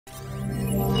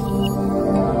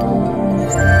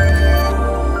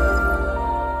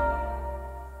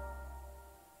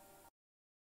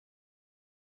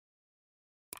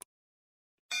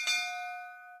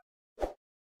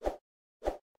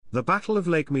The Battle of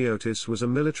Lake Maeotis was a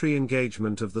military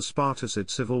engagement of the Spartocid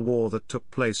civil war that took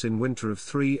place in winter of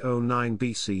 309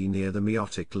 BC near the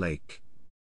Maeotic Lake.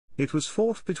 It was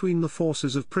fought between the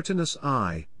forces of Prytanis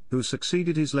I, who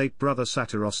succeeded his late brother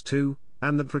Satyros II,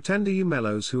 and the pretender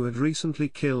Eumelos, who had recently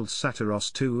killed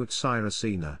Satyros II at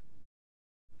Siracena.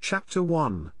 Chapter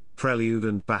 1, Prelude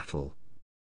and Battle.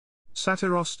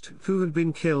 Satyros II, who had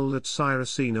been killed at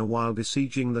Siracena while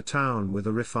besieging the town with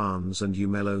Prytanis and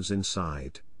Eumelos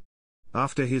inside.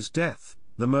 After his death,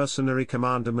 the mercenary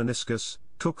commander Meniscus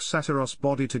took Satyros'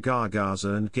 body to Gargaza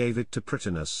and gave it to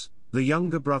Prytanis, the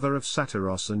younger brother of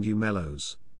Satyros and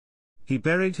Eumelos. He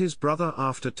buried his brother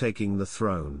after taking the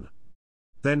throne.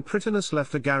 Then Prytanis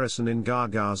left a garrison in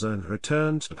Gargaza and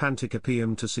returned to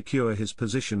Panticapaeum to secure his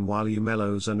position while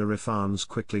Eumelos and Prytanis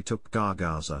quickly took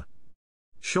Gargaza.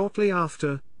 Shortly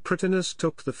after, Prytanis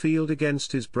took the field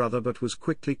against his brother but was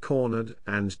quickly cornered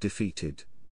and defeated.